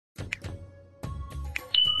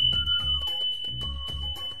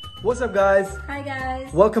What's up, guys? Hi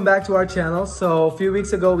guys. Welcome back to our channel. So a few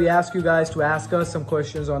weeks ago we asked you guys to ask us some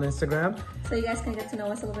questions on Instagram, so you guys can get to know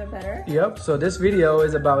us a little bit better. Yep, so this video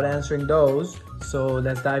is about answering those. So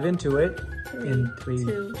let's dive into it. In 3,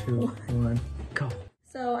 2, 1, go.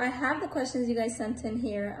 So I have the questions you guys sent in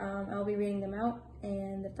here. I'll be reading them out,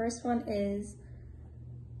 and the first one is,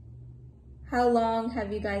 how long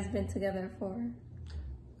have you guys been together for?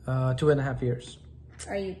 2.5 years.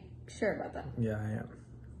 Are you sure about that? Yeah, I am.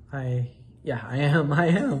 I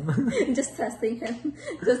am. Just testing him.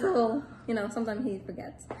 Just a little, sometimes he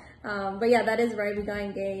forgets. But yeah, that is right. We got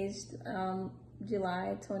engaged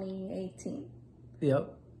July 2018.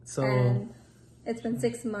 Yep. So and it's been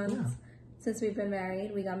 6 months since we've been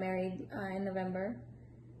married. We got married in November.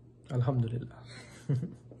 Alhamdulillah.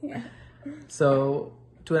 Yeah. So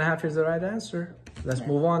 2.5 years is the right answer. Let's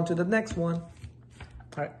move on to the next one. All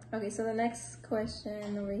right. Okay, so the next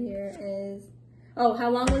question over here is, oh, how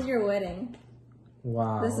long was your wedding?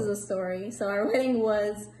 Wow. This is a story. So our wedding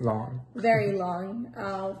was long. Very long.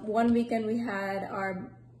 One weekend we had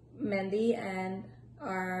our Mendi and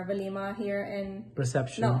our Walima here in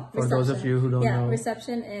reception. No, for reception. those of you who don't know. Yeah,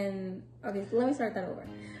 reception in. Okay, let me start that over.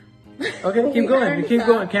 Okay, keep going. Keep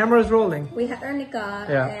going. Camera's rolling. We had our nikah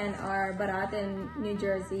and our barat in New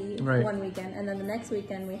Jersey one weekend, and then the next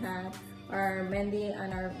weekend we had our Mendi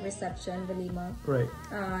and our reception, Walima,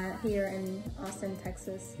 here in Austin,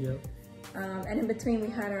 Texas. Yep. And in between we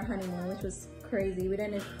had our honeymoon, which was crazy. We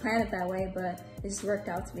didn't plan it that way, but it just worked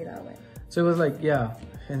out to be that way. So it was like,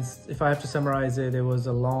 and if I have to summarize it, it was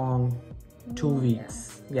a long 2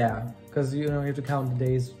 weeks. Yeah, because you have to count the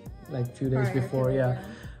days, like a few days before.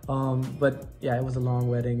 But yeah, it was a long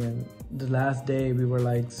wedding, and the last day we were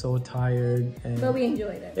like so tired, but we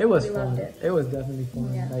enjoyed it. It was fun. Loved it. It was definitely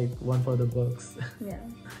fun. Yeah. Like one for the books. Yeah.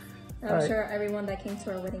 I'm sure everyone that came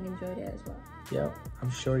to our wedding enjoyed it as well. Yeah,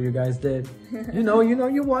 I'm sure you guys did.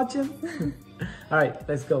 You're watching. All right,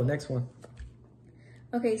 let's go. Next one.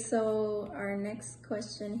 Okay, so our next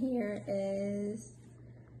question here is,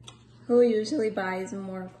 who usually buys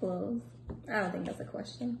more clothes? I don't think that's a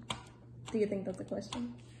question. Do you think that's a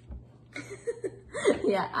question?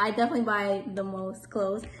 Yeah, I definitely buy the most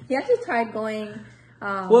clothes. He actually tried going.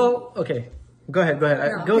 Well, okay. Go ahead.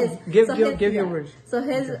 No, give your words. So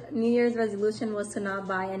his New Year's resolution was to not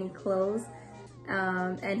buy any clothes.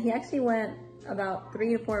 And he actually went about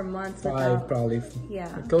 3 to 4 months without, probably. Yeah.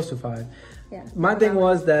 Close to 5. Yeah. My thing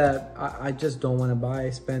was that I just don't want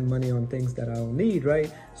to spend money on things that I don't need,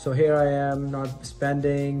 right? So here I am not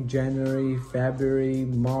spending January, February,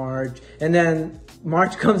 March. And then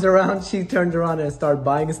March comes around, she turns around and starts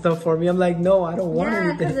buying stuff for me. I'm like, no, I don't want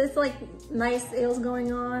anything. Yeah, because it's like nice sales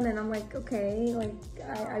going on. And I'm like, okay, like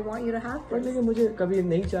I want you to have this.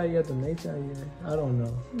 I don't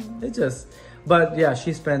know. It just... But yeah,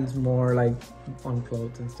 she spends more like on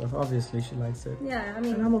clothes and stuff. Obviously, she likes it. Yeah, I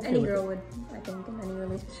mean, any girl would, I think, in any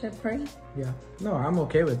relationship, right? Yeah. No, I'm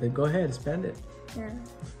okay with it. Go ahead, spend it. Yeah.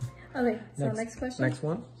 Okay, so next question. Next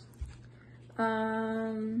one.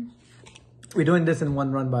 We're doing this in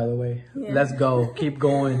one run, by the way. Yeah. Let's go. Keep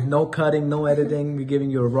going. No cutting, no editing. We're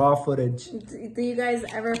giving you raw footage. Do you guys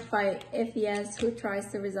ever fight? If yes, who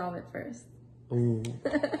tries to resolve it first? Ooh.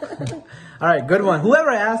 All right, good one. Whoever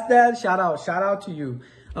asked that, shout out to you.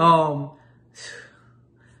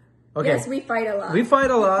 Okay. Yes, we fight a lot. We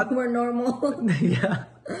fight a lot. We're normal. Yeah.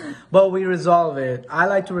 But we resolve it. I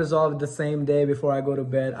like to resolve it the same day before I go to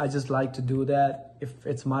bed. I just like to do that. If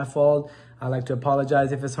it's my fault, I like to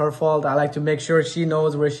apologize. If it's her fault, I like to make sure she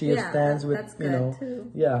knows where she stands with, that's good too.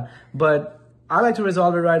 Yeah. But I like to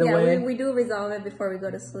resolve it right away. Yeah, we do resolve it before we go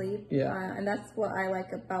to sleep. Yeah. And that's what I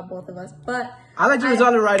like about both of us. But I like to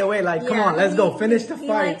resolve it right away. Like, come on, let's go. Finish the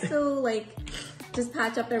fight. He likes to, just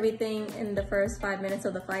patch up everything in the first 5 minutes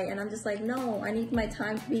of the fight. And I'm just like, no, I need my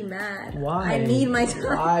time to be mad. Why? I need my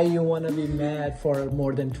time. Why you want to be mad for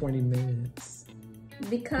more than 20 minutes?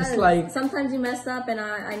 Because sometimes you mess up, and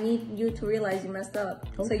I need you to realize you messed up,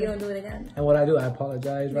 so you don't do it again. And what I do, I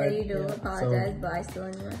apologize, right? Yeah, you do apologize, but I still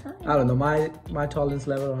need my time. I don't know, my tolerance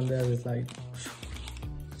level on there is like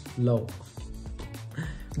low,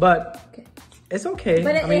 but it's okay.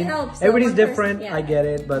 But it helps. Everybody's different. I get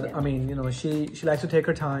it, but I mean, she likes to take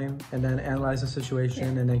her time and then analyze the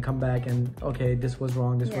situation and then come back and okay, this was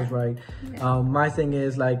wrong, this was right. My thing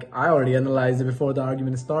is like I already analyzed it before the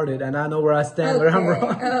argument started, and I know where I stand, where I'm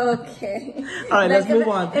wrong. Okay. All right, let's move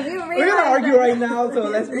on. We're gonna argue right now, so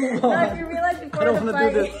let's move on. No, if you realize before the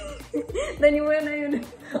fight, then you win.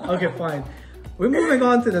 Okay, fine. We're moving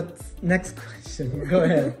on to the next question. Go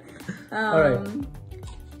ahead. All right.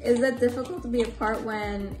 Is it difficult to be apart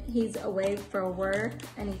when he's away for work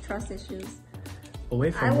and he trust issues?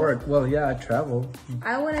 Away from work? Well, yeah, I travel.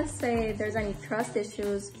 I wouldn't say there's any trust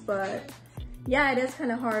issues, but yeah, it is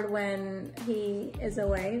kind of hard when he is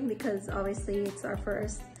away because obviously it's our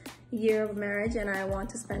first year of marriage and I want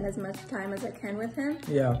to spend as much time as I can with him.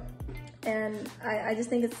 Yeah. And I just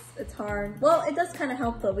think it's hard. Well, it does kind of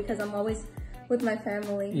help though because I'm always with my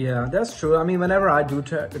family. Yeah, that's true. I mean, whenever I do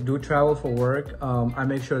travel for work, I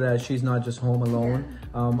make sure that she's not just home alone.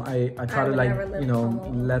 Yeah. I try to like, you know,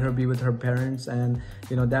 let her be with her parents, and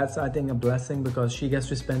you know, that's I think a blessing because she gets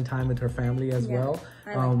to spend time with her family as well.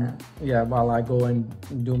 I like that. Yeah, while I go and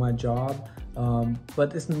do my job.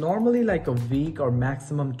 But it's normally like a week or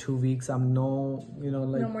maximum 2 weeks. I'm no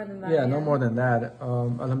more than that. Yeah, no more than that.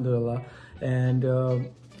 Alhamdulillah. And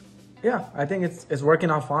yeah, I think it's working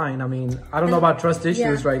out fine. I mean, I don't know about trust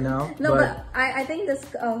issues right now. No, but I think this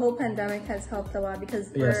whole pandemic has helped a lot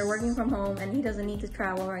because we're working from home and he doesn't need to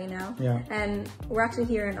travel right now. Yeah. And we're actually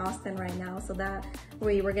here in Austin right now, so that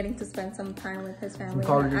we're getting to spend some time with his family.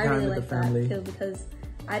 Quality I time really with like the family. that too because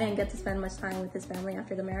I didn't get to spend much time with his family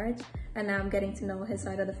after the marriage, and now I'm getting to know his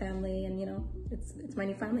side of the family, and you know, it's my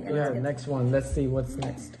new family. Yeah, next one. Let's see what's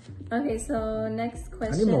next. Okay, so next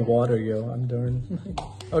question. I need more water, yo. I'm done.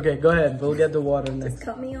 Okay, go ahead. We'll get the water next. Just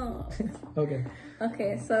cut me off. Okay.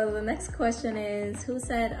 Okay, so the next question is, who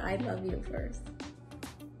said I love you first?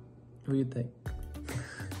 Who do you think?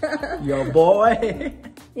 Your boy?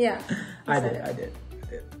 Yeah. I did.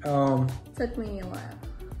 Took me a while.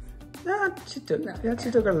 Yeah, she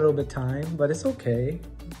took a little bit time, but it's okay.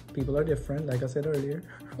 People are different, like I said earlier.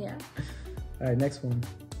 Yeah. All right, next one.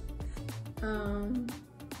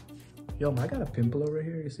 Yo, I got a pimple over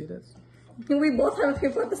here. You see this? We both have a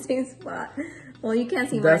pimple at the same spot. Well, you can't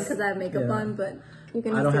see mine because I have makeup on, but you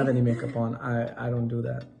can. I don't have any makeup on. I don't do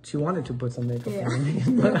that. She wanted to put some makeup on me,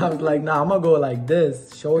 but I was like, nah, I'm gonna go like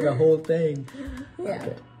this, show the whole thing. Yeah.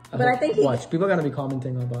 Okay. But I think watch. People are gonna be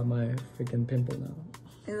commenting about my freaking pimple now.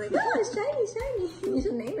 And like, oh, it's shiny. You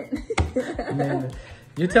should name it. Name it.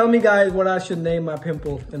 You tell me, guys, what I should name my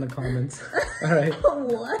pimple in the comments. All right.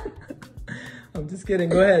 What? I'm just kidding.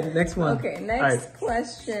 Go ahead. Next one. Okay. Next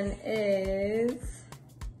question is,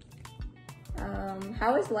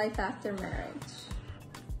 how is life after marriage?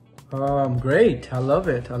 Great. I love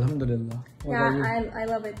it. Alhamdulillah. I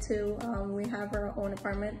love it too. We have our own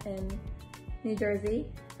apartment in New Jersey,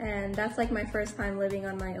 and that's like my first time living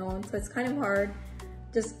on my own, so it's kind of hard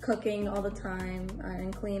just cooking all the time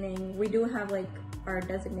and cleaning. We do have like our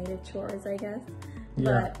designated chores, I guess.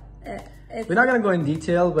 Yeah. But we're not gonna go in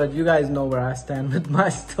detail, but you guys know where I stand with my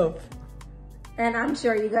stuff. And I'm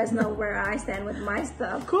sure you guys know where I stand with my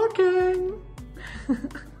stuff. Cooking.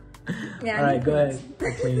 Yeah. All right, go ahead.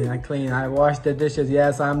 I clean. I wash the dishes.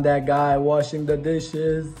 Yes, I'm that guy washing the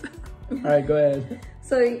dishes. All right, go ahead.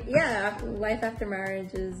 So yeah, life after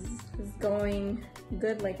marriage is going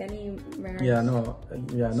good, like any marriage.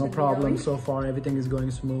 No problem so far. Everything is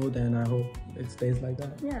going smooth, and I hope it stays like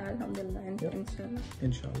that. Yeah, alhamdulillah,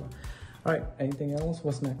 Inshallah. All right, anything else?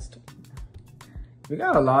 What's next? We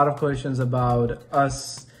got a lot of questions about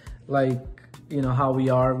us, like, you know, how we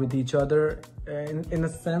are with each other. In a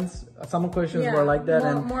sense, some questions were like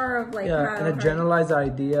that, more of like in a generalized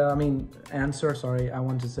answer. I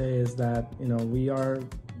want to say is that, you know, we are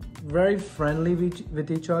very friendly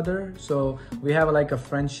with each other. So we have like a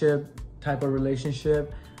friendship type of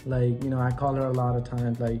relationship. Like, you know, I call her a lot of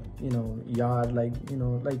times, like, you know, yard, like, you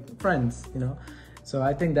know, like friends, you know. So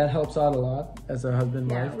I think that helps out a lot as a husband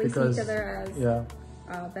wife we see each other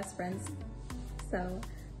as best friends. So.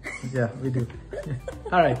 Yeah, we do.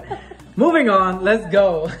 All right, moving on. Let's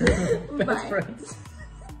go. Best friends.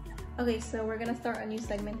 Okay, so we're gonna start a new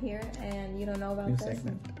segment here, and you don't know about this.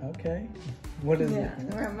 Segment. Okay. What is it?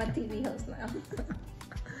 We're a TV host now.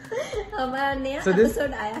 So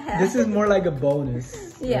this is more like a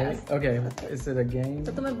bonus. Yes. Right? Okay. Is it a game?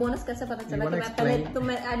 So तुम्हें bonus कैसे पता चला?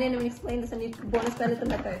 I didn't even explain this, and you bonus पहले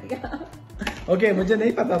तुमने कर दिया. Okay, मुझे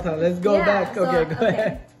नहीं पता था. Let's go back. Okay, go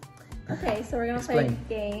ahead. Okay, so we're gonna play a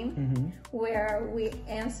game where we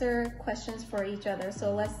answer questions for each other.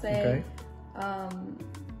 So let's say,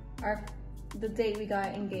 the date we got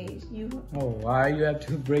engaged. Oh, why you have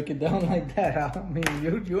to break it down like that? I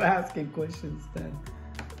mean, you asking questions then.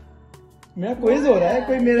 मेरा quiz हो रहा है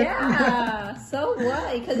कोई मेरे. Yeah. So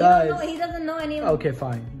what? Because he doesn't know any of. Okay,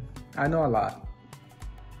 fine. I know a lot.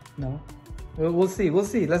 No, we'll see.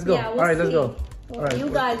 Let's go. Yeah, all right, let's go. Well, all right, you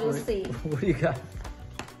guys will see. What do you got?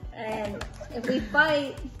 And if we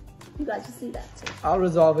fight, you guys will see that too. I'll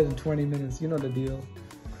resolve it in 20 minutes. You know the deal.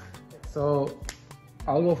 So,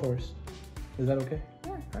 I'll go first. Is that okay?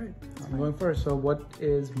 Yeah. All right. I'm going first. So, what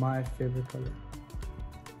is my favorite color?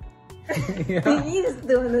 Yeah. He's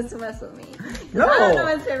doing this to mess with me. No, I don't know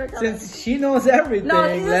his favorite color. since she knows everything, No,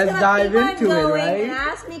 he's let's gonna dive keep on into it, going right? and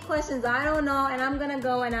ask me questions I don't know, and I'm gonna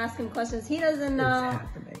go and ask him questions he doesn't know. It's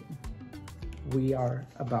happening. We are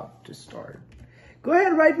about to start. Go ahead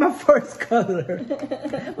and write my first color.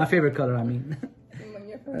 My favorite color, I mean.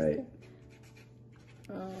 Your first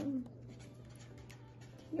All right.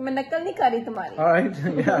 मैं नकल नहीं कर रही तुम्हारी. All right.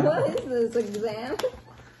 Yeah. What is this exam?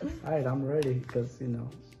 All right, I'm ready because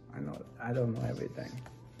I don't know everything.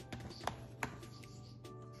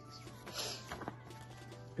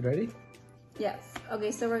 You ready? Yes.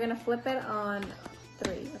 Okay, so we're gonna flip it on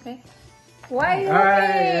 3. Okay. Why are you All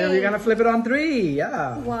right, looking? we're gonna flip it on 3.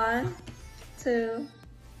 Yeah. 1, 2,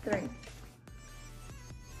 3.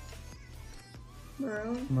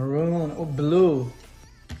 Maroon. Maroon. Oh, blue.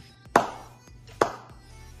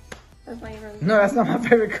 That's my favorite. No, that's not my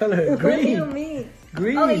favorite color. What do you Green. mean?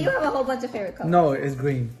 Green. Okay, you have a whole bunch of favorite colors. No, it's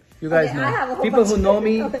green. You guys Okay, know. I have a whole People bunch who of know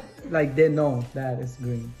me, colors. like they know that it's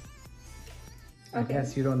green. I Okay.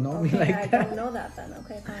 guess you don't know Okay, me like I that. don't know that then.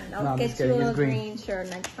 Okay, fine. I'll No, I'm get just you kidding. a It's green. green shirt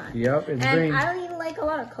next time. Yep, it's And green. I don't even like a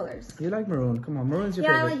lot of colors. You like maroon? Come on, maroon's your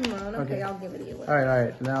Yeah, I favorite. like maroon. Okay, I'll give it to you. All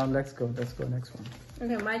right. Now let's go. Let's go next one.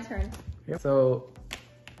 Okay, my turn. Yep. So,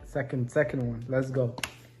 second one. Let's go.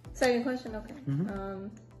 Second question. Okay. Mm-hmm.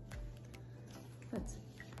 Let's.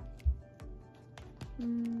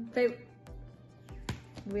 Favorite.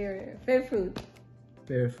 Weird. Favorite food.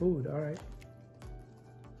 Favorite food. All right.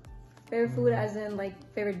 Favorite food, as in like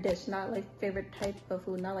favorite dish, not like favorite type of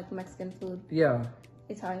food, not like Mexican food, Yeah.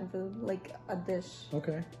 Italian food, like a dish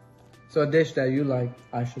Okay. So a dish that you like,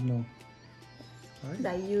 I should know. Right?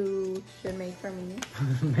 that you should make for me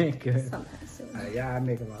Make it. sometime soon. Yeah, I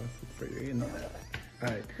make a lot of food for you. You know that. All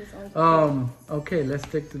right. This one's Okay, let's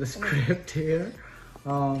stick to the script here.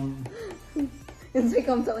 It's like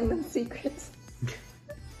I'm telling them secrets. Okay.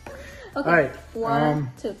 All right.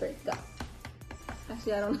 1, 2, 3, go.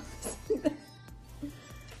 Actually, I don't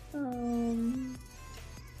know.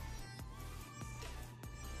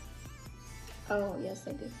 Oh, yes,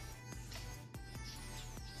 I do.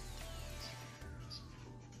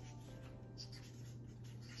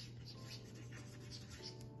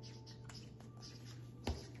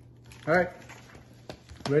 All right.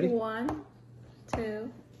 Ready? 1,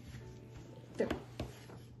 2, 3.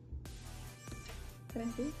 Can I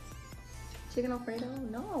see? Chicken Alfredo?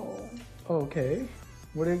 No. Oh, okay.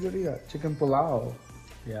 What are you gonna eat? Chicken pulao.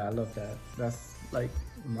 Yeah, I love that. That's like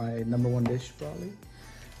my #1 dish probably.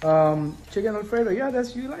 Chicken Alfredo. Yeah,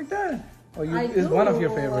 you like that. Oh, it's one of your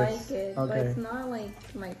favorites. I like it, but it's not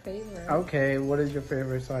like my favorite. Okay, what is your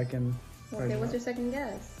favorite so I can... Okay, what's your second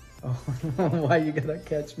guess? Oh, why you gotta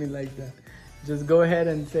catch me like that? Just go ahead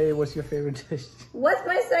and say what's your favorite dish. What's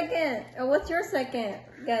my second? Or what's your second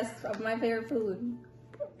guess of my favorite food?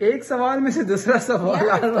 एक सवाल में से दूसरा सवाल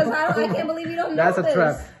Yeah, I don't because know. I can't believe you don't know That's a this.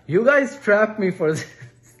 trap. You guys trapped me for this.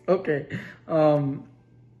 Okay.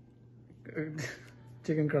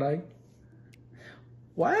 Chicken kadai.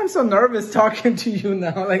 Why I'm so nervous talking to you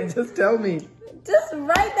now? Like, just tell me. Just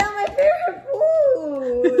write down my favorite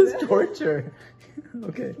food. This is torture.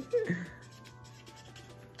 Okay.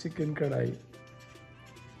 Chicken kadai.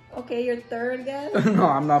 Okay, your third guess? No,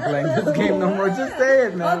 I'm not playing this game no more. Just say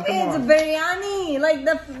it, man. Okay, Come it's on. biryani. Like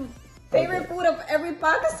the favorite food of every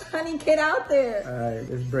Pakistani kid out there. Alright,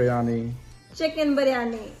 it's biryani. Chicken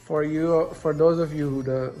biryani. For those of you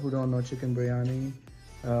who don't know chicken biryani,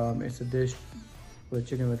 it's a dish with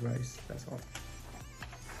chicken with rice. That's all.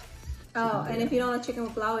 Oh, and if you don't know chicken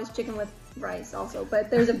with flour, it's chicken with rice also.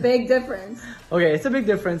 But there's a big difference. Okay, it's a big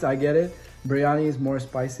difference. I get it. Biryani is more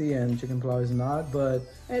spicy and chicken pulao is not. But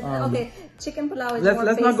okay, chicken pulao is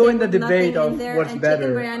let's not go in the debate of what's better.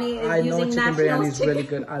 Chicken biryani is I know using chicken biryani is really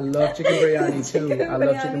good. I love chicken biryani too. I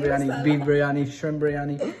love chicken biryani, beef biryani, shrimp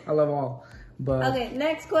biryani. I love all. But okay,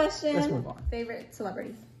 next question. Let's move on. Favorite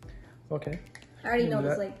celebrity? Okay. I already know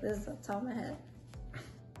this. Like this is the top of my head.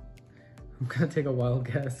 I'm gonna take a wild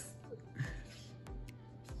guess.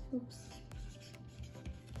 Oops.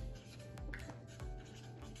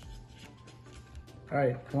 All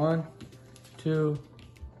right, 1, 2,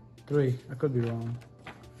 3. I could be wrong.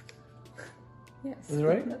 Yes. Is it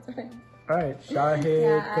right? That's right. All right,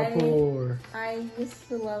 Shahid Kapoor. I used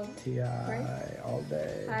to love T.I. all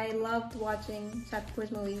day. I loved watching Shahid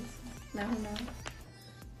Kapoor's movies. Now who knows?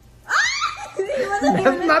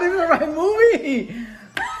 That's not even the right movie.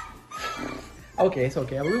 Okay, it's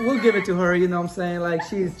okay. We'll give it to her. You know what I'm saying? Like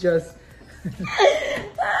she's just. Oh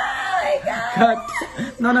my god!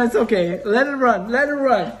 Cut. No, it's okay. Let it run. Let it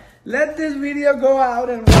run. Let this video go out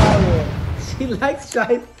and viral. She likes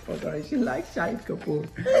Shahid. Oh, sorry. She likes Shahid Kapoor,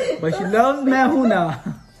 but she loves Mahuna.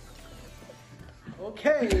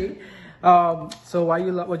 Okay. So what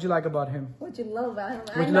you like about him? What you love about him?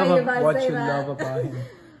 What I you know love, you're about to what say you that. love about him?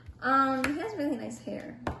 He has really nice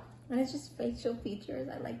hair. And it's just facial features.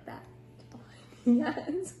 I like that.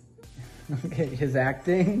 Yes. Okay, his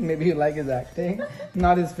acting. Maybe you like his acting,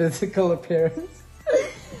 not his physical appearance.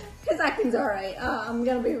 His acting's alright. I'm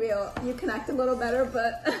gonna be real. You can act a little better,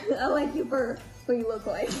 but I like you for who you look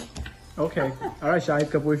like. Okay. All right, Shahid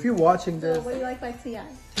Kapoor. If you're watching So, this, what do you like by T.I.?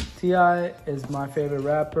 T.I. is my favorite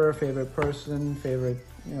rapper, favorite person, favorite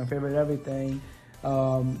everything.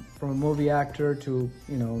 From a movie actor to,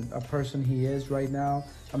 a person he is right now.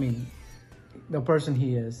 I mean, the person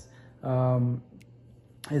he is.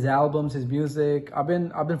 His albums, his music. I've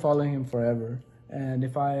been following him forever. And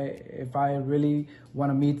if I really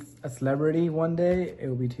want to meet a celebrity one day, it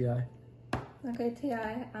will be T.I. Okay,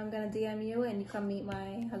 T.I., I'm gonna DM you and you come meet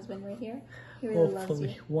my husband right here. He really loves you.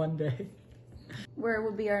 Hopefully, one day. Where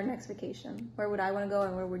would be our next vacation? Where would I want to go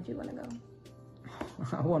and where would you want to go?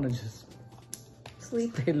 I want to just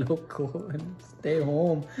Sleep. stay local and stay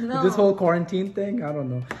home. No. This whole quarantine thing, I don't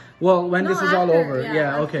know. Well, when this is all after, over.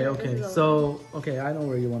 Yeah, after okay. this is So, I know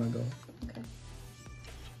where you want to go. Okay.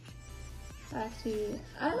 Actually,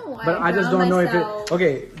 I don't know why. But I just don't know if it...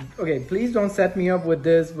 Okay, please don't set me up with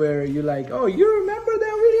this where you're like, oh, you remember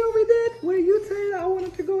that video we did where you said I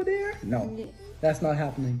wanted to go there? No, that's not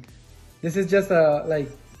happening. This is just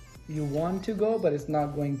you want to go, but it's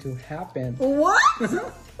not going to happen. What?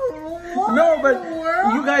 What No, in but the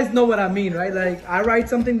world? you guys know what I mean, right? Like, I write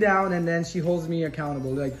something down and then she holds me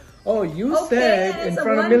accountable. Like, oh, you said in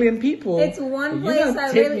front of a million people. It's one place you're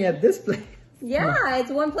gonna take me at this place. Yeah,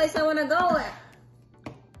 it's one place I want to go at.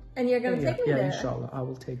 And you're going to take me there. Yeah, inshallah. I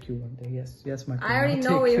will take you one day. Yes, my friend. I already I'll know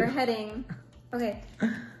take where you. you're heading. Okay,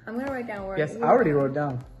 I'm going to write down where. Yes, I already wrote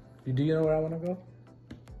down. Do you know where I want to go?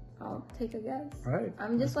 I'll take a guess. All right.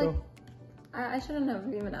 I'm just let's like, go. I shouldn't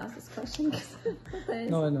have even asked this question.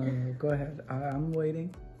 No. Go ahead. I'm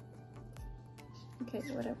waiting. Okay,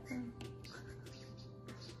 whatever.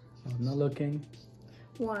 I'm not looking.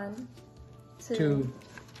 1, 2, 2,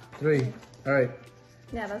 3. All right.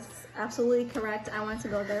 Yeah, that's absolutely correct. I wanted to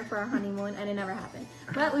go there for our honeymoon, and it never happened.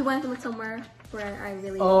 But we went somewhere where I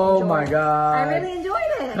really enjoyed. My God. I really enjoyed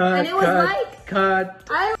it. And it was Cut.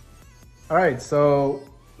 All right, so...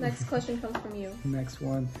 Next question comes from you. Next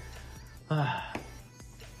one.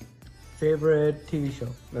 Favorite TV show.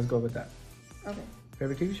 Let's go with that. Okay.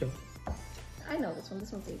 Favorite TV show. I know this one.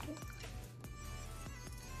 This one's easy.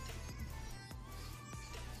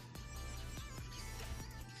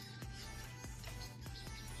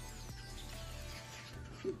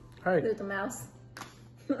 All right. Do the mouse.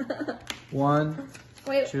 1,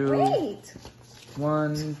 Wait.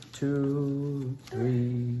 1, 2,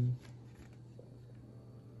 3.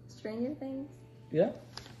 Stranger Things? Yeah?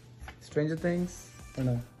 Stranger Things? Or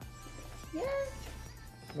no? Yeah.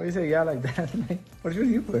 Why do you say yeah like that? What should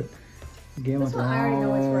you put? Game of This one I already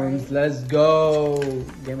know Thrones. it's right. Let's go.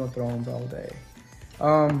 Game of Thrones all day.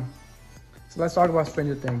 So let's talk about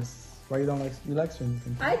Stranger Things. Why you like Stranger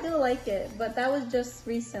Things? I do like it, but that was just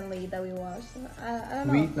recently that we watched. I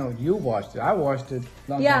don't know. No, you watched it. I watched it.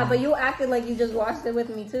 Yeah, but you acted like you just watched it with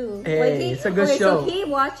me too. Hey, it's a good show. So he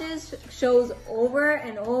watches shows over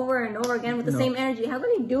and over and over again with the same energy. How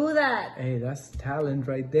can he do that? Hey, that's talent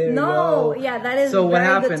right there. No, yo. yeah, that is. So what very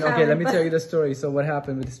good happened? Okay, talent, let me but- tell you the story. So what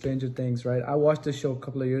happened with Stranger Things, right? I watched the show a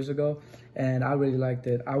couple of years ago, and I really liked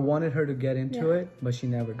it. I wanted her to get into it, but she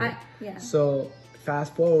never did. So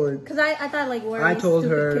fast forward. Because I thought like, what are I these told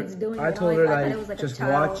stupid her, kids doing? I told her thought like, it was like just a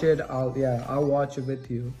child. watch it. I'll watch it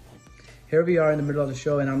with you. Here we are in the middle of the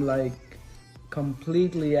show, and I'm like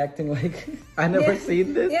completely acting like I never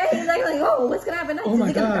seen this. Yeah, he's like, oh, what's gonna happen next? Oh my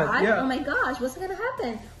Is he gonna God, die? yeah. Oh my gosh, what's gonna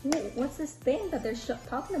happen? What's this thing that they're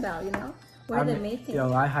talking about? You know, what are they making?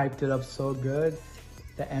 Yo, I hyped it up so good.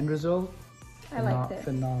 The end result, I liked it.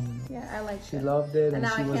 Phenomenal. Yeah, I liked it. She loved it, and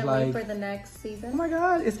now she I was can't like, wait for the next season. "Oh my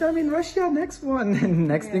God, it's gonna be in Russia next one." And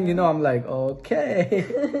next thing you know, I'm like,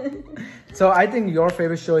 "Okay." So I think your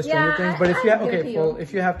favorite show is Stranger Things, but if you have,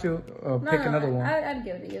 if you have to pick another one, I'd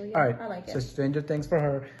give it to you. Yeah, all right, I like it. so Stranger Things for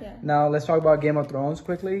her. Yeah. Now let's talk about Game of Thrones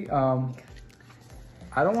quickly.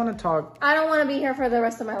 I don't want to talk. I don't want to be here for the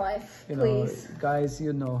rest of my life. Please, guys,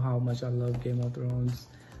 you know how much I love Game of Thrones.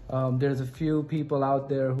 There's a few people out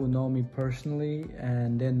there who know me personally,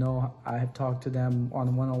 and they know I have talked to them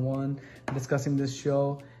on one-on-one discussing this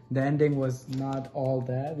show. The ending was not all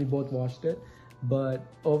that. We both watched it, but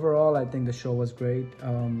overall, I think the show was great.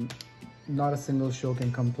 Not a single show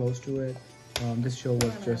can come close to it. This show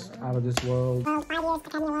was just out of this world. 5 years,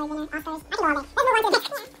 Academy Award winner, Oscars. I can go all day. Let's move on to the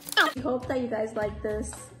next. I hope that you guys like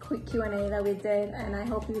this quick Q&A that we did, and I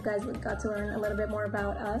hope you guys got to learn a little bit more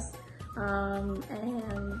about us. And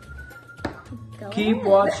keep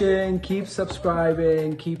watching, keep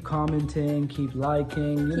subscribing, keep commenting, keep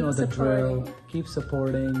liking, you know the drill. Keep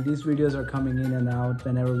supporting. These videos are coming in and out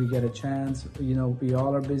whenever we get a chance. You know, we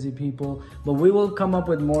all are busy people, but we will come up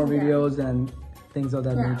with more videos and things of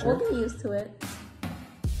that nature. We'll get used to it.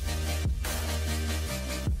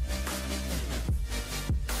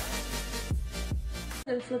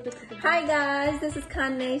 Hi guys, this is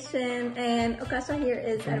Khan Nation, and Akasha here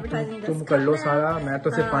is advertising this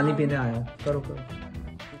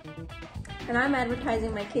and I'm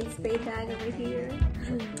advertising my Kate Spade bag over here.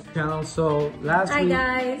 Channel. So last week.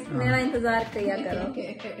 Hi guys, mera intezar kiya karo.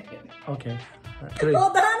 Okay.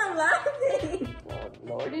 Hold on, I'm laughing.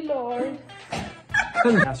 Lordy Lord. I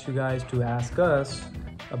asked you guys to ask us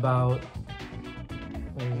about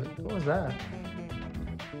what was that?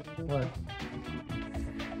 What?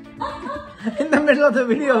 In the middle of the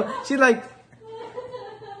video, she's like,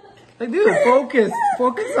 dude, focus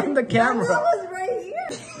on the camera. That was right here.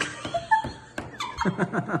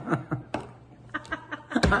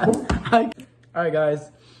 Alright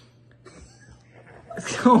guys,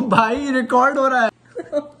 so bhai record ho raha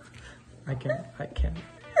hai. I can't.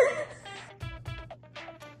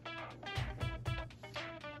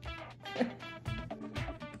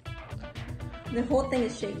 The whole thing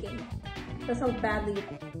is shaking. That's how badly you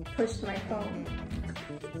pushed my phone.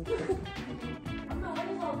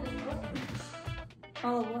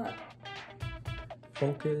 All of what?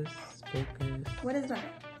 Focus. What is that?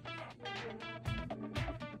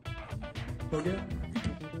 Okay.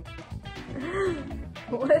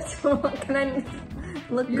 What? Can I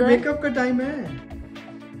look good? Makeup ka time hai.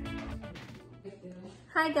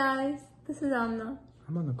 Hi guys, this is Amna.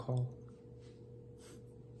 I'm on the call.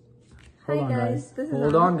 Hi Hold on, guys, this is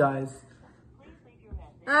Hold Amna. on, guys.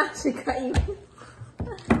 Ah, she got you.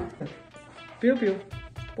 पियो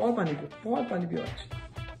बहुत पानी पियो आज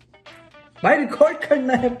भाई record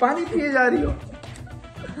करना है पानी पिए जा रही हो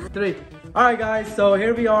 3 Alright guys, so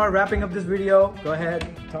here we are wrapping up this video. Go ahead,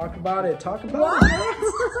 talk about it.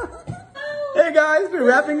 Hey guys, we're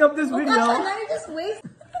wrapping up this video. Gosh, now you just waste.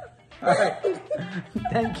 Alright,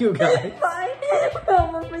 thank you guys. Bye.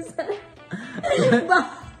 1%. Bye.